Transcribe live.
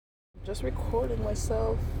just recording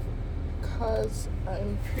myself because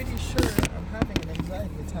I'm pretty sure I'm having an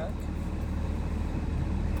anxiety attack.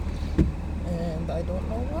 And I don't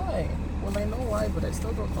know why. Well, I know why, but I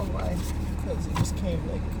still don't know why. Because it just came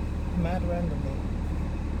like mad randomly.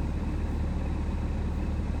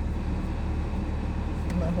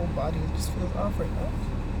 And my whole body just feels off right now.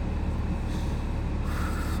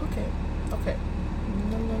 Okay.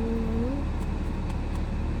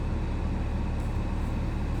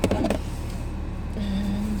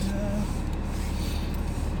 And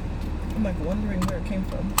I'm like wondering where it came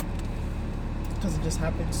from. Because it just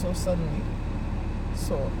happened so suddenly.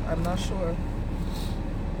 So I'm not sure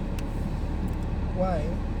why.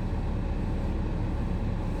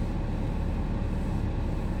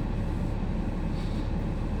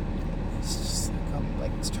 It's just like I'm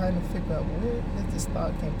like trying to figure out where did this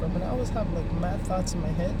thought came from. And I always have like mad thoughts in my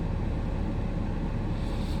head.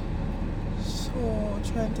 So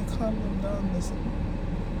trying to calm them down isn't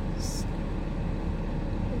easy.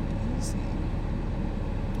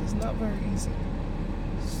 It's not very easy.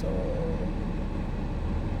 So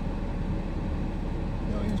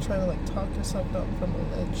you're trying to like talk yourself down from a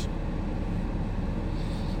ledge.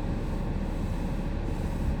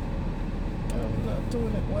 I'm not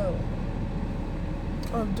doing it well.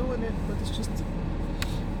 I'm doing it, but it's just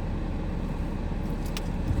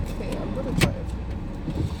okay. I'm gonna drive.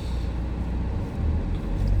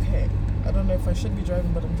 Okay, I don't know if I should be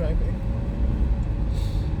driving, but I'm driving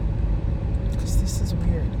because this is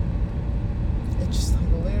weird. It just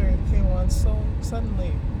like literally came on so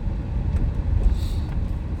suddenly.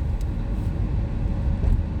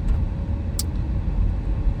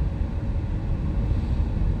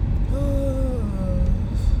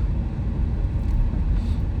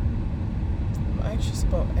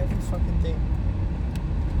 About every fucking thing,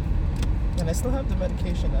 and I still have the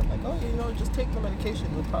medication. I'm like, oh, just take the medication.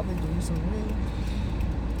 It'll probably do you some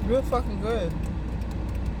real fucking good.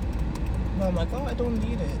 But I'm like, oh, I don't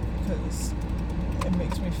need it because it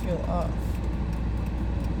makes me feel off.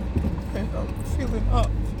 And I'm feeling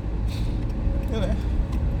off, and I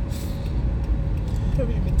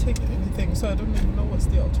haven't even taken anything, so I don't even know what's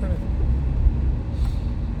the alternative.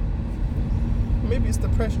 Maybe it's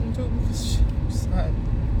depression too, because I'm sad.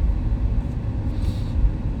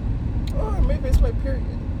 Or maybe it's my period.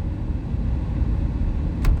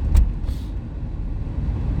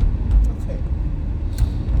 Okay.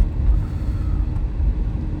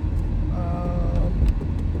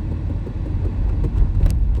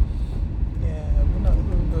 Yeah, we're not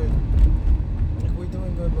doing good. Like, we're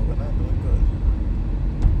doing good, but we're not doing good.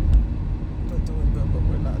 We're doing good, but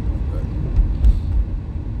we're not doing good.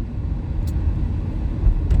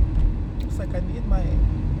 It's like I need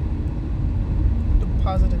the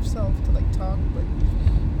positive self to like talk, but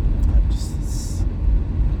I'm just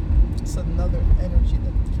it's another energy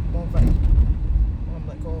that keep on fighting. I'm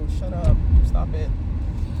like, oh, shut up, stop it.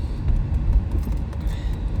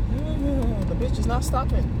 The bitch is not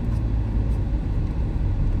stopping.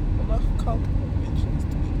 I'm not calling the bitch.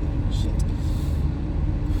 Shit.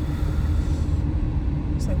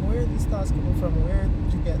 It's like, where are these thoughts coming from? Where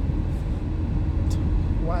did you get?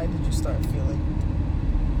 Why did you start feeling?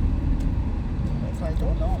 I'm like, I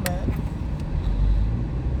don't know, man.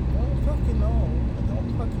 I don't fucking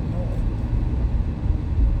know.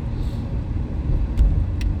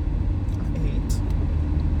 I ate.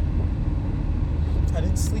 I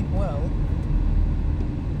didn't sleep well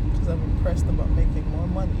because I'm impressed about making more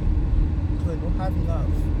money because I don't have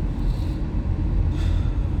enough.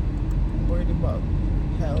 I'm worried about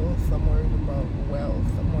health. I'm worried about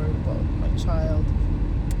wealth. I'm worried about my child.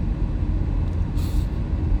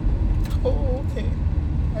 Oh, okay.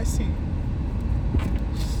 I see.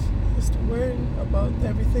 Just worrying about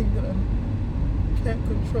everything that I can't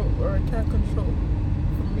control, or I can't control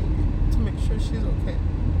for me, to make sure she's okay.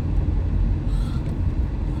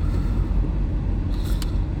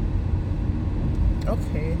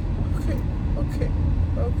 Okay.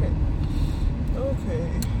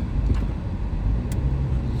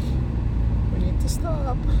 We need to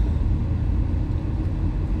stop.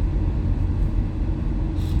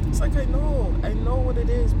 It's like I know what it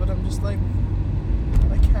is, but I'm just like,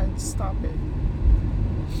 I can't stop it.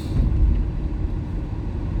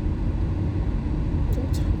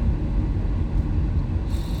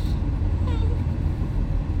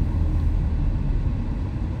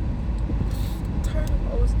 I'm tired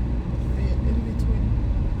of always being in between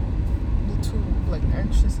the two, like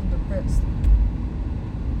anxious and depressed.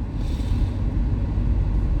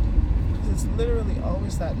 Because it's literally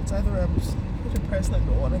always that. It's either I'm depressed and I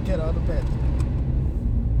don't want to get out of bed,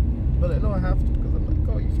 but I know I have to because I'm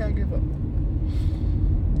like, oh, you can't give up.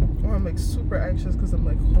 Or I'm like super anxious because I'm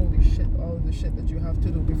like, holy shit, all of the shit that you have to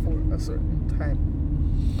do before a certain time.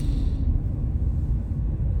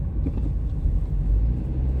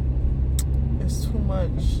 It's too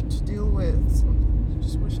much to deal with. I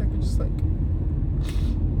just wish I could just like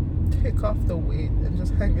take off the weight and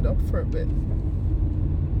just hang it up for a bit.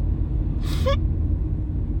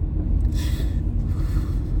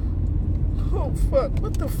 Oh fuck,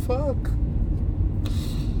 what the fuck?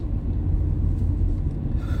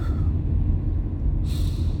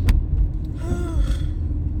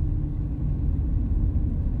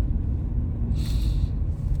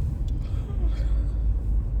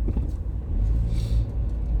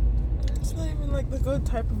 It's not even like the good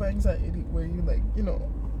type of anxiety where you like, you know,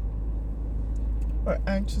 are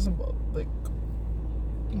anxious about like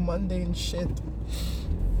mundane shit.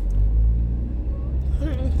 I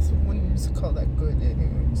wouldn't used to call that good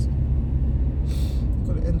anyways. I'm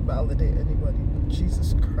gonna invalidate anybody, but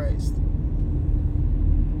Jesus Christ.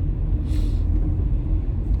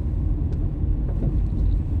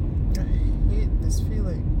 I hate this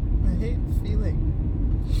feeling. I hate feeling.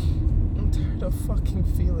 I'm tired of fucking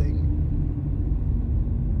feeling.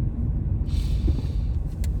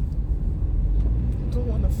 I don't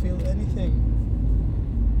want to feel anything.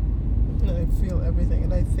 And I feel everything,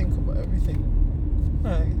 and I think about everything.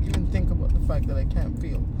 I even think about the fact that I can't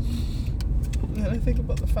feel. And I think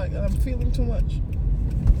about the fact that I'm feeling too much.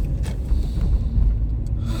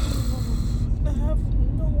 And I have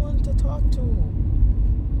no one to talk to.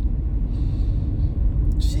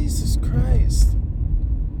 Jesus Christ.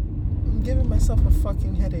 I'm giving myself a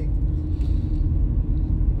fucking headache.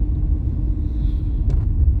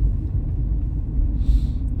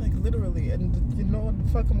 Like literally. And you know what the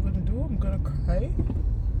fuck I'm gonna do? I'm gonna cry.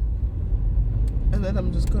 And then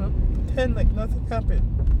I'm just gonna pretend like nothing happened.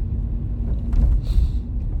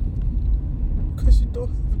 Because you don't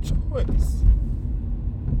have a choice.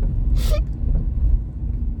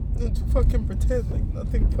 And to fucking pretend like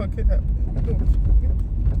nothing fucking happened. You don't.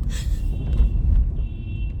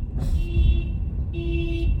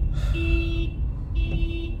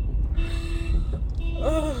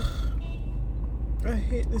 I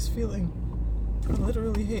hate this feeling. I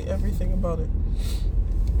literally hate everything about it.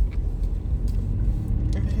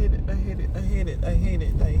 I hate it, I hate it, I hate it, I hate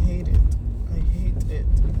it, I hate it, I hate it,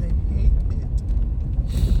 I hate it.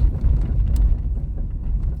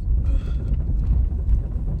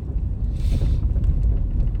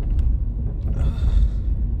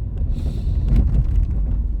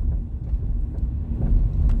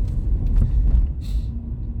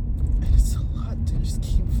 And it's a lot to just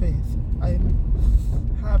keep faith. I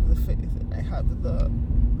have the faith and I have the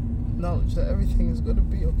knowledge that everything is going to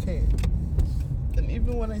be okay. And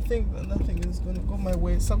even when I think that nothing is going to go my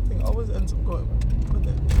way, something always ends up going my way. But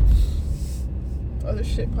then other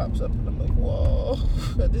shit pops up and I'm like, whoa,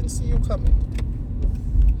 I didn't see you coming.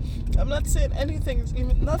 I'm not saying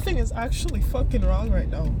nothing is actually fucking wrong right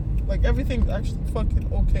now. Like everything's actually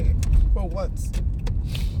fucking okay for once.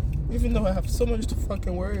 Even though I have so much to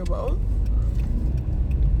fucking worry about.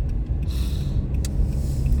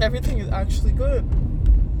 Everything is actually good.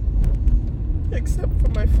 Except for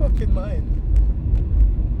my fucking mind.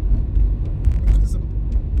 Because I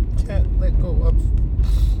can't let go of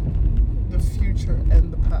the future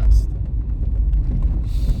and the past.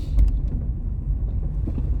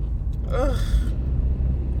 Ugh.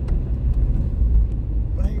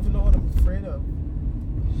 I don't even know what I'm afraid of.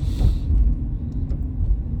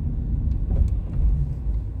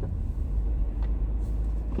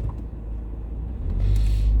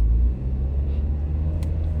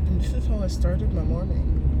 And this is how I started my morning.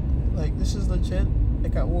 Like, this is legit.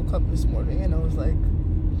 Like, I woke up this morning and I was like,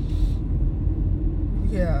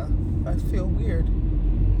 yeah, I feel weird.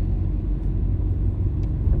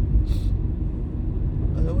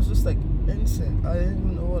 And it was just like instant. I didn't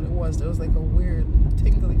even know what it was. There was like a weird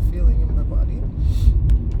tingly feeling in my body.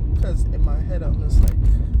 Because in my head I'm just like,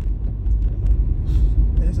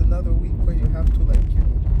 there's another week where you have to like,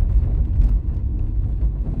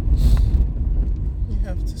 you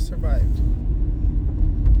have to survive.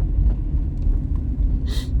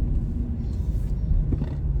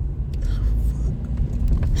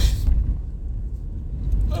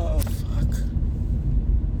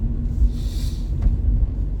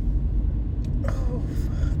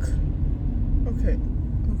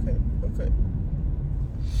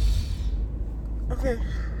 Okay.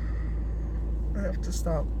 I have to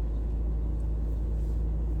stop.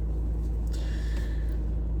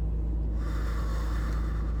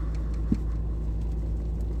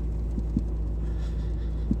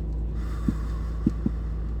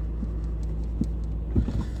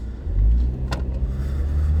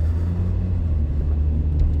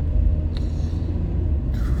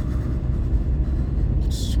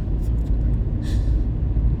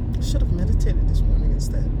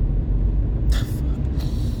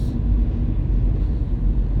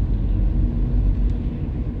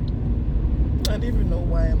 don't even know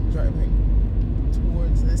why I'm driving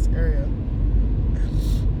towards this area.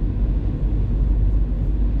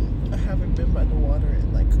 I haven't been by the water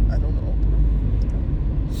in like, I don't know.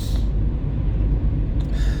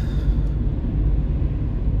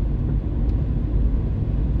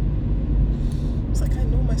 It's like I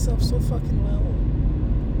know myself so fucking well.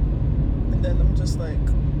 And then I'm just like,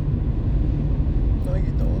 no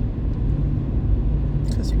you don't.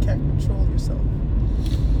 Because you can't control yourself.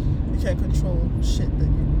 You can't control shit that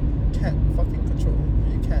you can't fucking control.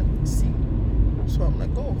 You can't see. So I'm like,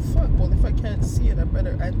 oh fuck, well if I can't see it, I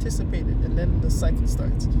better anticipate it, and then the cycle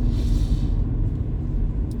starts.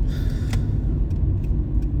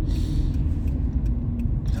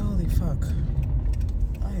 Holy fuck.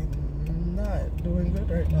 I am not doing good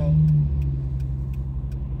right now.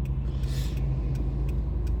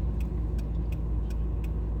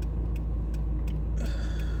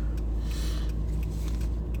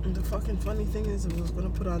 And the fucking funny thing is, I was gonna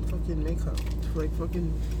put on fucking makeup to like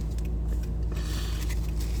fucking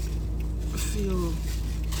feel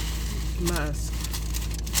mask.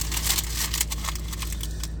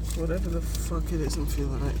 Whatever the fuck it is I'm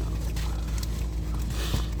feeling right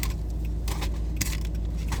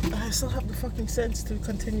now. I still have the fucking sense to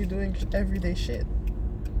continue doing everyday shit.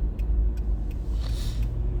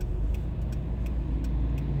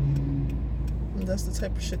 And that's the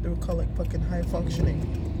type of shit they would call like fucking high functioning.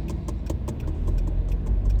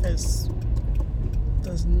 It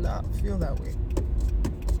does not feel that way.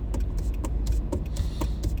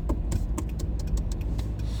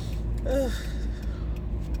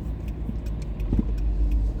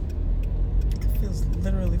 It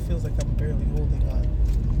literally feels like I'm barely holding on.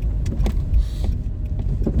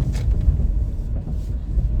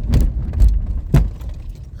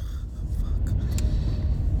 Fuck.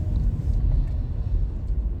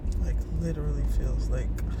 Like literally feels like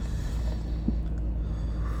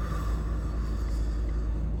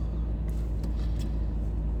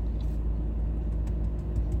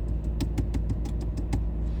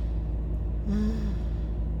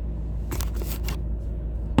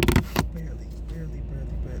barely holding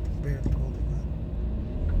on.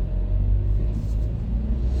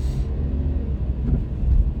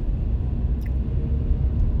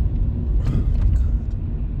 Oh my god.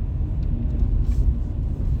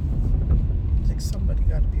 It's like somebody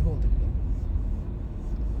gotta be holding me.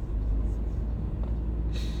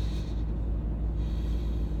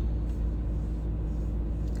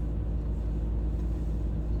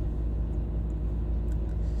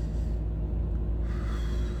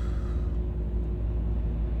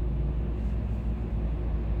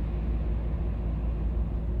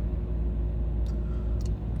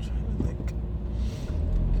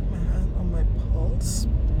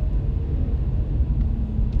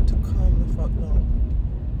 To calm the fuck down.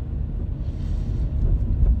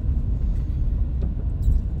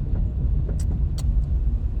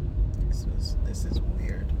 This is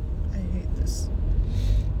weird. I hate this.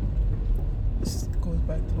 This goes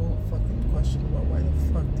back to the whole fucking question about why the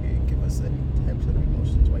fuck do you give us any types of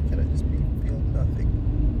emotions? Why can't I just feel nothing?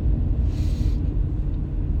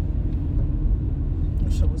 I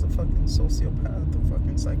wish I was a fucking sociopath or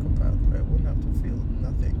fucking psychopath where I wouldn't have to feel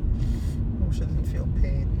nothing. I wish I didn't feel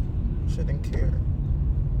pain. I wish I didn't care.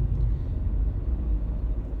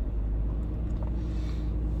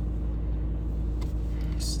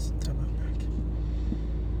 Just tell my back.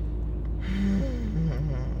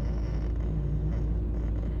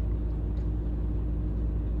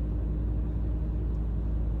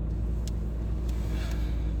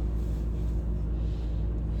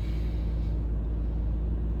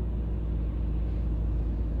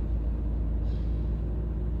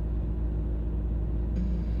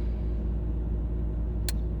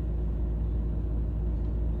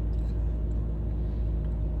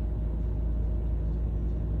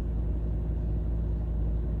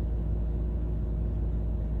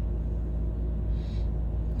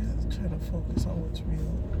 Try to focus on what's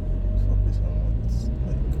real. Focus on what's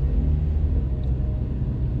like.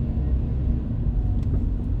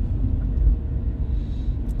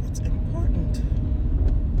 What's important.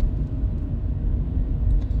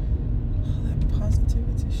 All that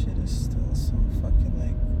positivity shit is still so fucking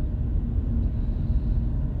like.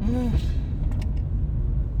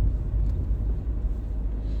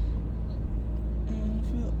 I don't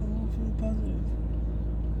feel positive.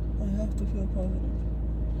 I have to feel positive.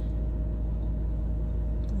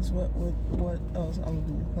 What else I'm gonna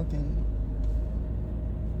do? Fucking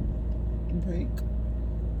break.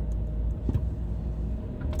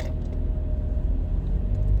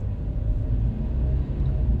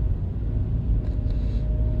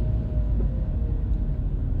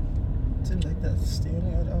 seems like that's the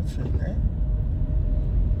only other option, right?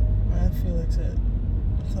 I feel like that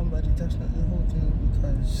somebody definitely holds me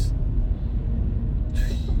because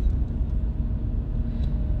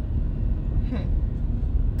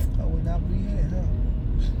I would not be here, huh?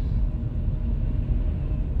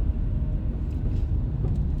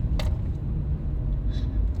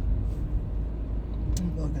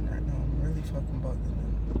 I'm bugging right now. I'm really fucking bugging.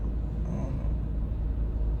 I don't know.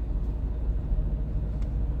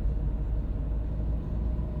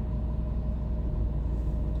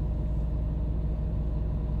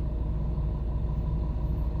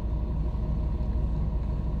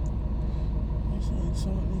 So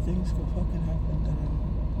many things could fucking happen that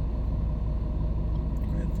I'm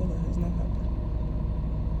grateful that has not happened.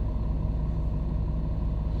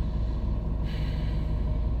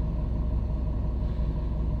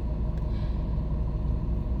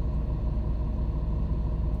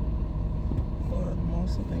 But I'm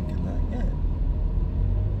also thinking not yet.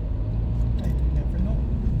 And you never know.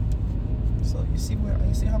 So you see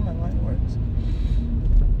how my mind works?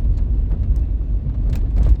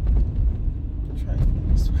 Trifling,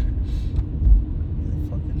 I swear. Really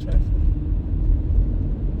fucking trifling.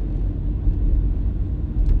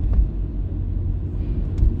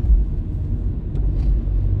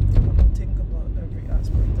 I don't think about every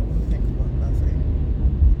aspect. I want to think about nothing.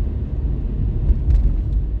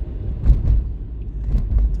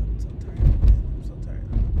 I'm so tired of it. I'm so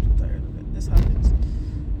tired of it. This happens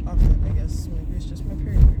often, I guess. Maybe it's just my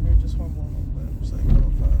period. Maybe it's just hormonal. But I'm just like,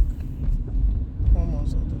 oh fuck.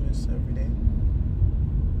 Hormones will do this every day.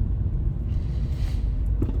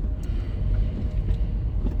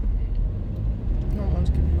 Hormones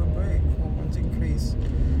give you a break. Hormones increase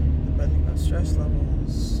depending on stress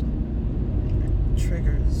levels,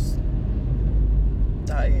 triggers,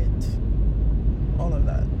 diet, all of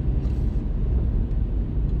that.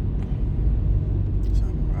 So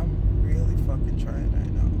I'm really fucking trying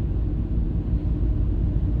right now.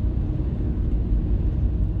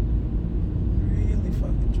 Really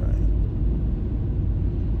fucking trying.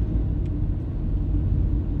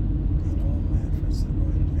 And all my efforts are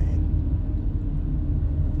going in vain.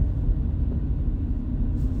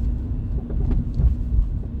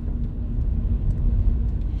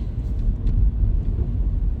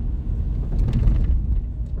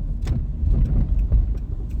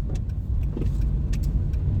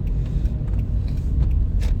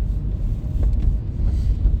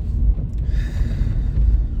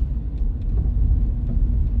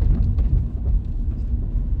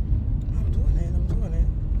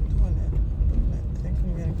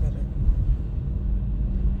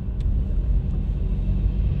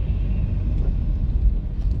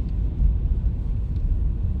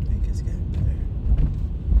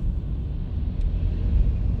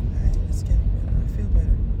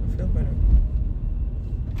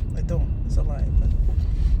 It's a lie, but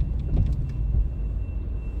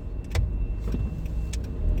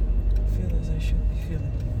I feel as I should be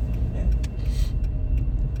feeling. Yeah.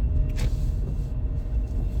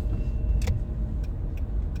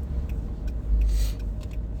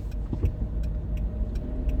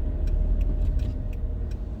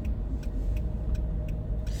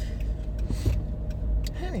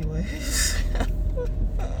 Anyways,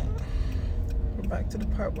 we're back to the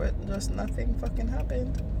part where just nothing fucking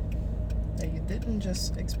happened. That you didn't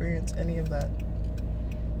just experience any of that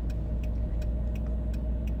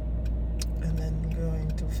and then going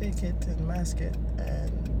to fake it and mask it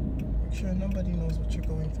and make sure nobody knows what you're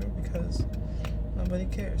going through because nobody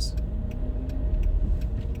cares.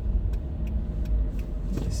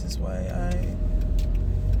 This is why I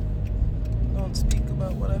don't speak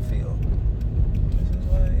about what I feel. This is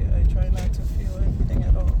why I try not to feel anything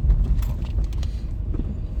at all.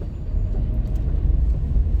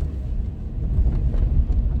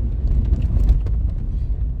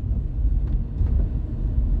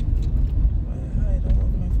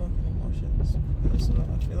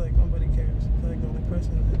 I feel like nobody cares. I feel like the only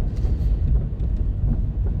person that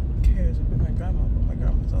cares would be my grandma, but my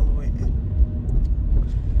grandma's all the way in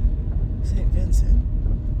St. Vincent.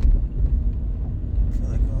 I feel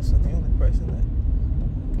like also the only person that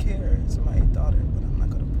cares is my daughter, but I'm not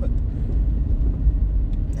gonna put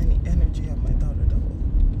any energy on my daughter that will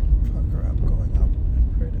fuck her up going up.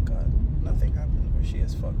 I pray to God nothing happens where she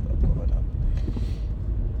is fucked up going up.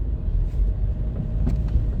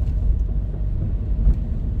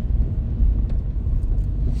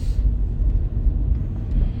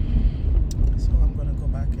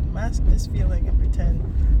 Mask this feeling and pretend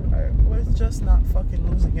we're just not fucking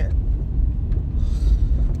losing it,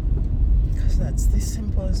 because that's the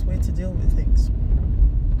simplest way to deal with things,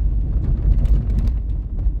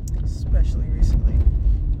 especially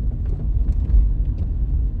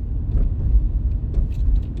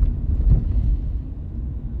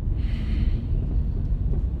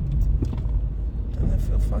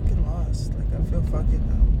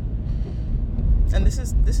And this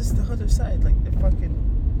is the other side, like the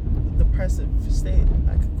fucking depressive state.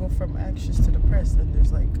 I could go from anxious to depressed, and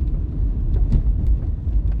there's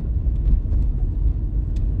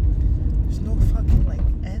no fucking like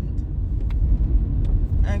end.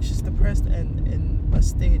 Anxious, depressed, and in a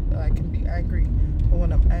state I can be angry, but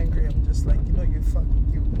when I'm angry, I'm just like, you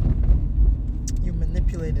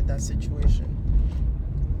manipulated that situation,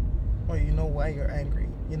 or you know why you're angry,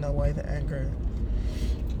 you know why the anger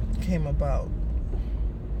came about,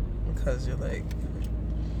 because you're like,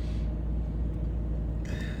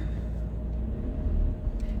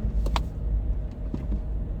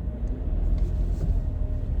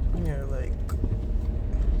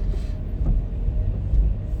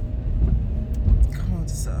 come on,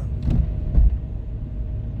 stop.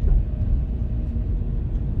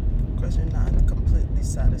 Because you're not completely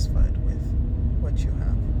satisfied with what you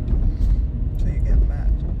have, so you get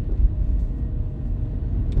mad.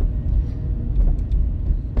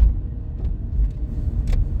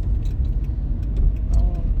 I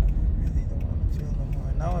really don't want to feel no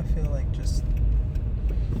more. Now I feel like just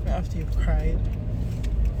after you've cried,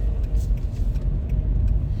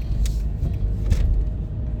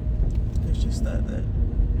 there's just that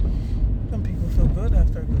some people feel good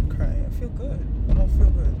after a good cry. I feel good. I don't feel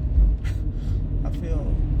good. I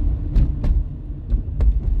feel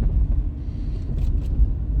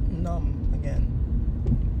numb again.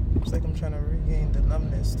 It's like I'm trying to regain the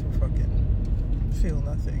numbness to fucking feel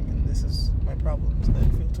nothing. And this is my problem. Is that I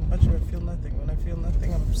feel too much or I feel nothing. When I feel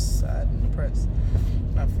nothing, I'm sad and depressed.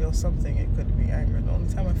 When I feel something, it could be anger. The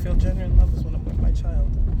only time I feel genuine love is when I'm with my child.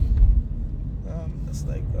 It's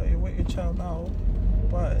like, you're with your child now,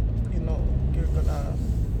 but you're gonna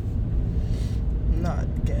not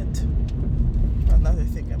get another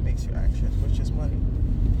thing that makes you anxious, which is money.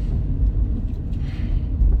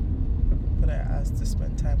 But I asked to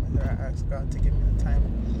spend time with her. I asked God to give me the time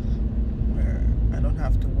where I don't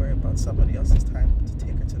have to worry about somebody else's time to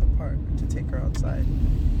take her to the park, to take her outside.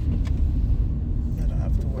 I don't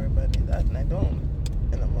have to worry about any of that, and I don't.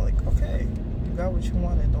 And I'm like, okay, you got what you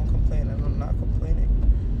wanted, don't complain. And I'm not complaining.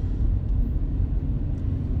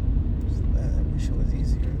 I wish it was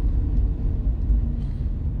easier.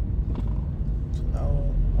 So now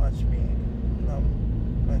watch me numb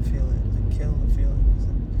my feelings and kill the feelings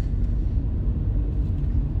and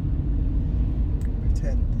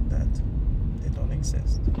pretend that they don't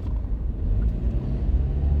exist.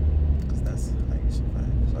 Because that's how you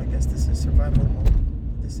survive. So I guess this is survival mode.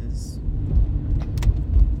 This is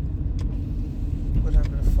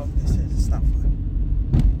whatever the fuck this is. It's not fun.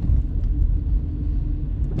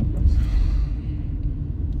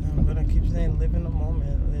 I'm gonna keep saying, live in the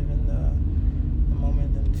moment, live in the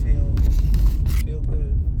moment, and feel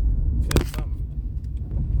good, feel something.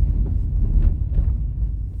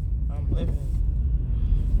 I'm living.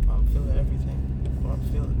 I'm feeling everything, or I'm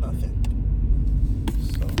feeling nothing.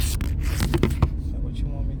 So what you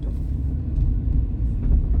want me to do?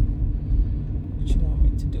 What you want me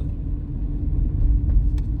to do?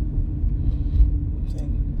 I'm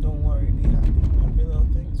saying, don't worry, be happy. Every little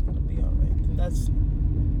thing is gonna be alright. And that's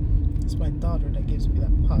my daughter that gives me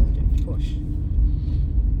that positive push.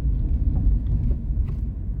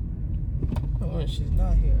 And when she's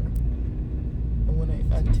not here, and when I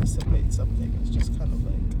anticipate something, it's just kind of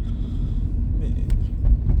like, babe,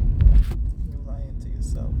 you're lying to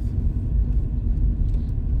yourself.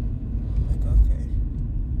 I'm like, okay,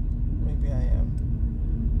 maybe I am,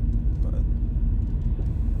 but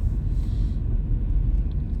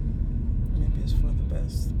maybe it's for the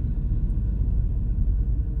best.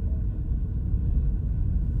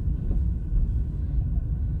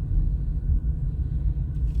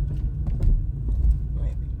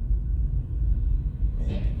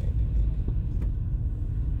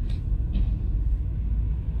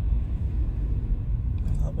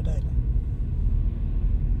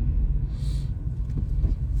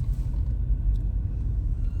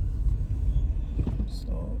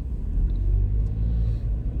 So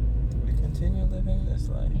we continue living this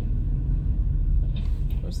life.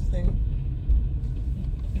 First thing,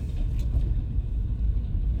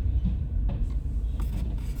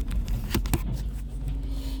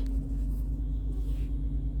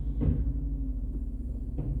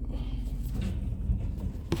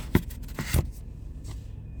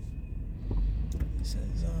 he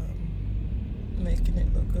says, making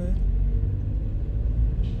it look good.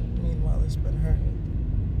 Meanwhile, it's been hurting.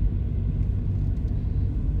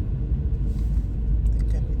 I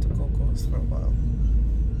think I need to go ghost for a while.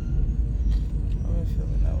 I've been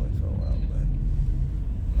feeling that way for a while, but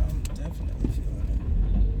now I'm definitely feeling it.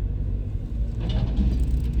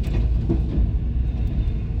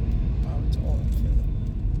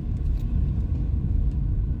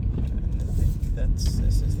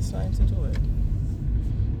 time to do it.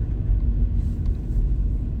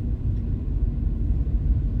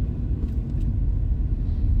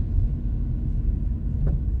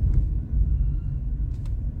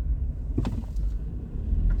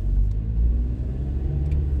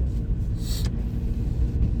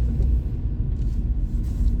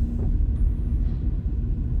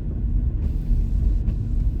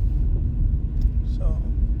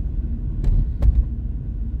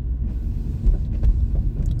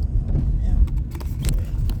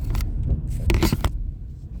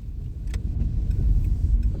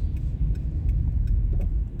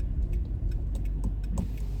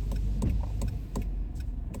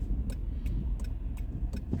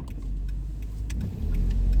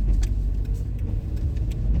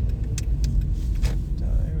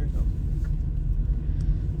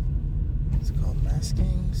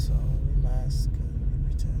 So we mask and we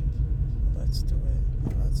pretend. Let's do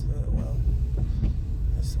it. Let's do it well.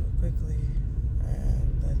 Let's do it quickly.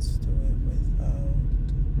 And let's do it without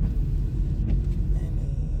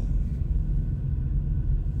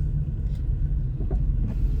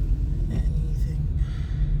anything.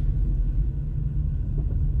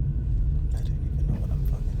 I don't even know what I'm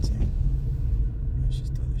fucking saying. Let's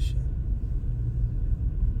just do this shit.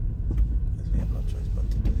 Because we have no choice but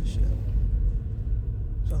to do this shit.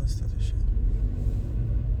 So let's do this shit.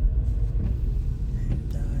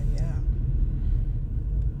 And yeah.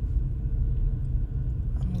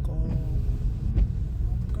 I'm gonna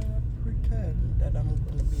pretend that I'm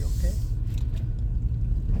gonna be okay.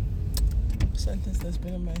 The sentence that's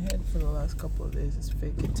been in my head for the last couple of days is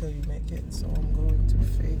fake it till you make it. So I'm going to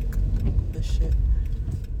fake the shit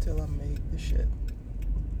till I make the shit.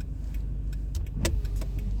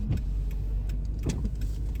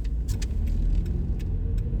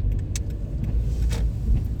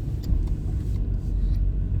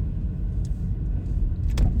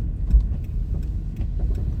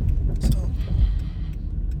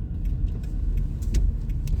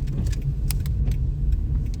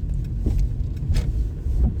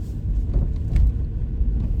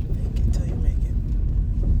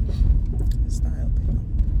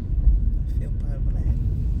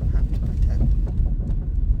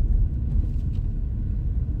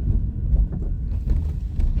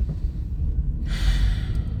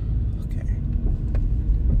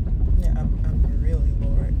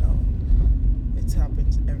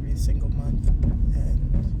 Single month, and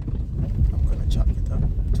I'm gonna chalk it up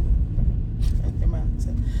to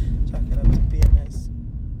chalk it up to PMS.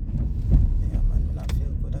 Yeah, man, when I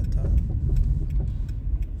feel good at all.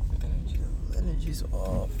 Energy's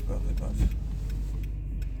off, probably buff.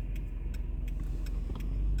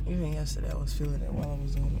 Even yesterday, I was feeling it while I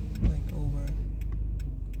was on like over.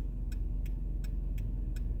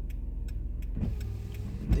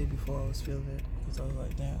 The day before, I was feeling it because I was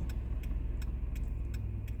like, damn.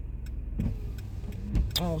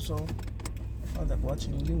 Also, I was like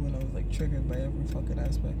watching you and I was like triggered by every fucking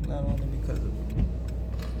aspect, not only because of,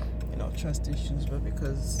 you know, trust issues, but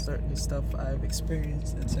because certain stuff I've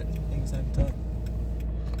experienced and certain things I've done.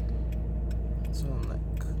 So I'm like,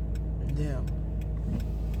 damn.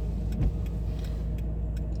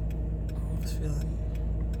 I was feeling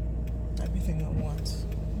everything at once.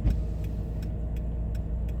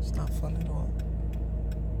 It's not fun at all.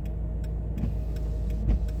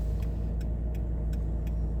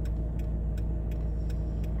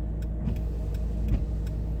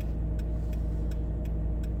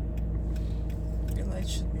 It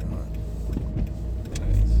should be on.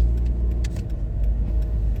 Nice.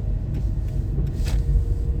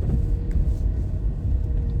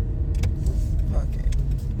 Fuck it.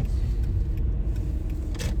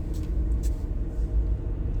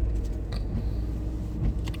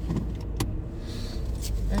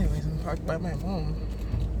 Anyways, I'm parked by my mom.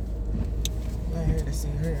 I'm not here to see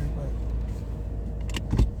her, but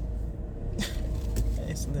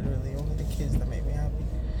it's literally only the kids that make me happy.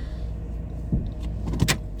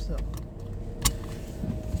 So,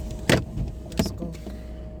 let's go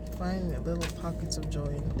find little pockets of joy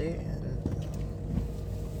in the day, and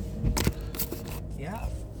yeah.